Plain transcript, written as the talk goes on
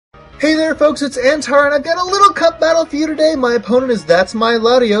Hey there folks, it's Antar, and I've got a little cup battle for you today. My opponent is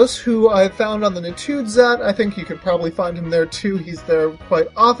ThatsMyLatios, who I found on the Natudzat. I think you could probably find him there too. He's there quite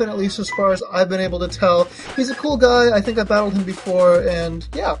often, at least as far as I've been able to tell. He's a cool guy. I think I battled him before, and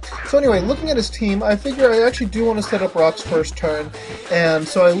yeah. So anyway, looking at his team, I figure I actually do want to set up Rock's first turn, and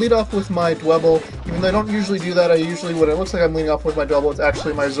so I lead off with my Dwebble. Even though I don't usually do that, I usually, when it looks like I'm leading off with my Dwebble, it's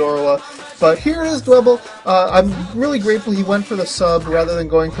actually my Zorua. But here it is, Dwebble. I'm really grateful he went for the sub rather than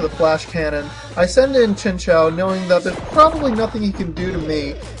going for the flash cannon. I send in Chinchou knowing that there's probably nothing he can do to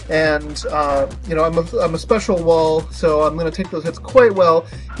me, and you know, I'm a special wall, so I'm going to take those hits quite well.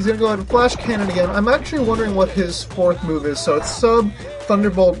 He's going to go ahead and flash cannon again. I'm actually wondering what his fourth move is, so it's sub,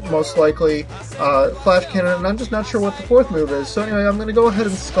 Thunderbolt most likely, flash cannon, and I'm just not sure what the fourth move is. So anyway, I'm going to go ahead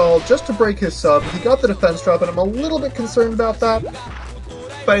and Scald just to break his sub. He got the defense drop, and I'm a little bit concerned about that.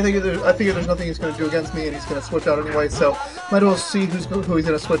 But I figure there's nothing he's going to do against me, and he's going to switch out anyway, so might as well see who he's going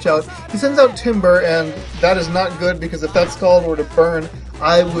to switch out. He sends out Timber, and that is not good, because if that Scald were to burn,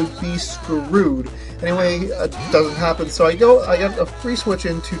 I would be screwed. Anyway, it doesn't happen, so I get a free switch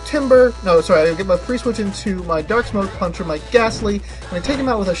into Timber. No, sorry, I get my free switch into my Dark Smoke Puncher, my Ghastly, and I take him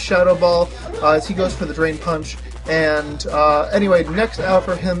out with a Shadow Ball as he goes for the Drain Punch. And anyway, next out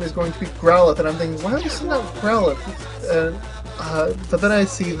for him is going to be Growlithe, and I'm thinking, why would he send out Growlithe? But then I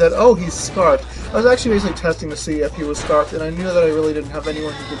see that, oh, he's Scarfed. I was actually basically testing to see if he was Scarfed, and I knew that I really didn't have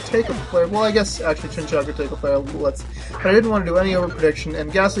anyone who could take a flare. Well, I guess actually Chinchou could take a flare, but I didn't want to do any over prediction,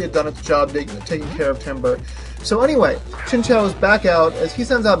 and Ghastly had done its job taking care of Timber. So anyway, Chinchou is back out as he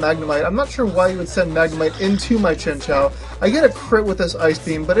sends out Magnemite. I'm not sure why you would send Magnemite into my Chinchou. I get a crit with this Ice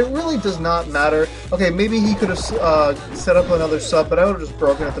Beam, but it really does not matter. Okay, maybe he could have set up another sub, but I would have just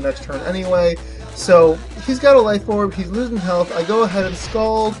broken it the next turn anyway. So he's got a Life Orb, he's losing health. I go ahead and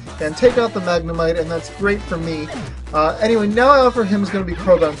Scald and take out the Magnemite, and that's great for me. Anyway, now out for him is going to be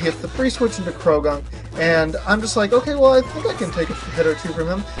Croagunk. He gets the free switch into Croagunk, and I'm just like, okay, well, I think I can take a hit or two from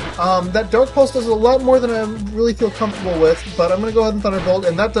him. That Dark Pulse does a lot more than I really feel comfortable with, but I'm going to go ahead and Thunderbolt,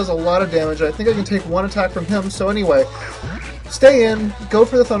 and that does a lot of damage. I think I can take one attack from him, so anyway, stay in, go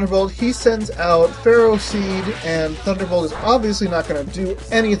for the Thunderbolt. He sends out Pharaoh Seed, and Thunderbolt is obviously not going to do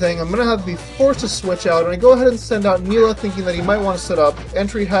anything. I'm going to have to be forced to switch out, and I go ahead and send out Neela, thinking that he might want to set up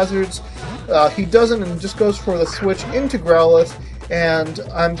entry hazards. He doesn't, and just goes for the switch into Growlithe, and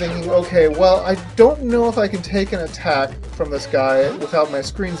I'm thinking, okay, well, I don't know if I can take an attack from this guy without my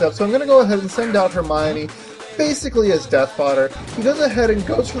screens up, so I'm going to go ahead and send out Hermione, basically as death fodder. He goes ahead and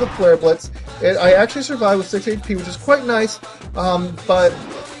goes for the Flare Blitz. I actually survive with 6 HP, which is quite nice, but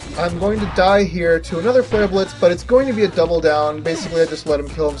I'm going to die here to another Flare Blitz, but it's going to be a double down. Basically, I just let him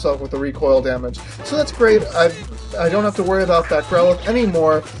kill himself with the recoil damage. So that's great. I don't have to worry about that Growlithe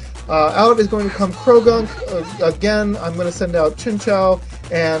anymore. Out is going to come Croagunk. Again, I'm going to send out Chinchou,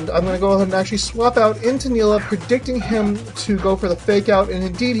 and I'm going to go ahead and actually swap out into Neela, predicting him to go for the Fake Out, and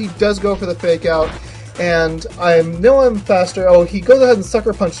indeed he does go for the Fake Out. And I know I'm faster. Oh, he goes ahead and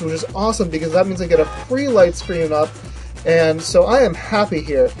Sucker Punches, which is awesome because that means I get a free Light Screen up. And so I am happy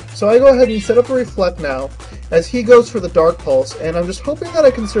here. So I go ahead and set up a Reflect now as he goes for the Dark Pulse, and I'm just hoping that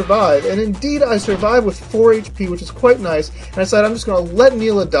I can survive. And indeed I survive with 4 HP, which is quite nice. And I decided I'm just going to let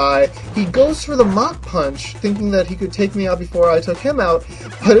Neela die. He goes for the Mach Punch, thinking that he could take me out before I took him out.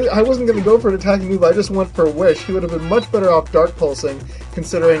 But I wasn't going to go for an attacking move, I just went for Wish. He would have been much better off Dark Pulsing,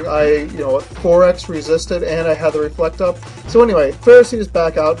 considering I, 4x resisted and I had the Reflect up. So anyway, Ferroseed is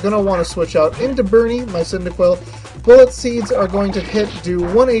back out. Gonna want to switch out into Bernie, my Cyndaquil. Bullet Seeds are going to do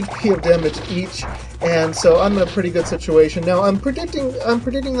 1 HP of damage each, and so I'm in a pretty good situation. Now I'm predicting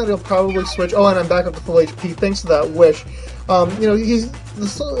that he'll probably switch. Oh, and I'm back up to full HP thanks to that Wish.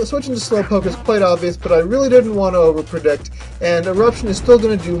 The switch into Slowpoke is quite obvious, but I really didn't want to overpredict, and Eruption is still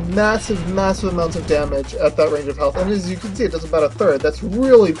going to do massive amounts of damage at that range of health, and as you can see, it does about a third. That's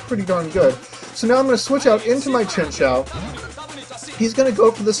really pretty darn good. So now I'm going to switch out into my Chinchou. He's going to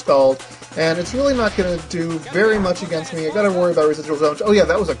go for the Scald, and it's really not going to do very much against me. I got to worry about residual damage. Oh yeah,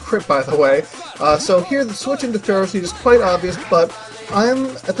 that was a crit, by the way. So here, the switch into Ferroseed is quite obvious, but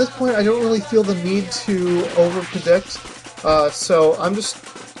at this point, I don't really feel the need to overpredict. So I'm just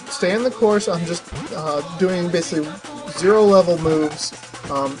staying the course. I'm just doing basically 0 level moves.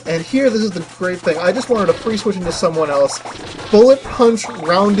 And here, this is the great thing. I just wanted to free switch into someone else. Bullet Punch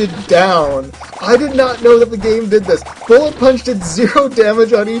rounded down. I did not know that the game did this. Bullet Punch did 0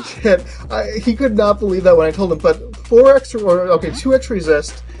 damage on each hit. He could not believe that when I told him. But 2x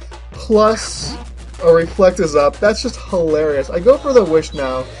resist plus a Reflect is up. That's just hilarious. I go for the Wish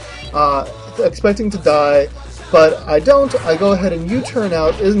now, expecting to die. But I don't. I go ahead and U-turn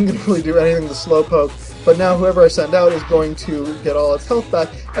out. Isn't going to really do anything to Slowpoke. but now whoever I send out is going to get all its health back.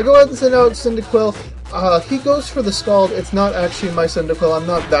 I go ahead and send out Cyndaquil. He goes for the Scald. It's not actually my Cyndaquil. I'm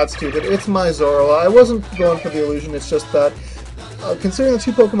not that stupid. It's my Zorua. I wasn't going for the illusion. It's just that, considering the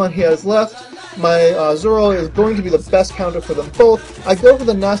 2 Pokemon he has left, my Zorua is going to be the best counter for them both. I go for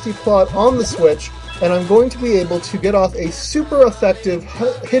the Nasty Plot on the switch, and I'm going to be able to get off a super effective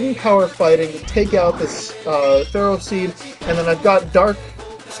hidden power fighting to take out this Pharaoh Seed, and then I've got Dark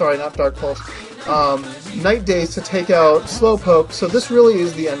Pulse, Night Daze to take out Slowpoke, so this really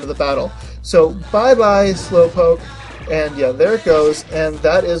is the end of the battle. So bye-bye Slowpoke, and yeah, there it goes, and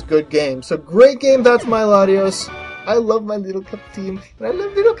that is good game. So great game, that's ThatsMyLatios. I love my Little Cup team, and I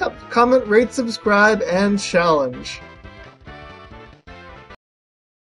love Little Cup. Comment, rate, subscribe, and challenge.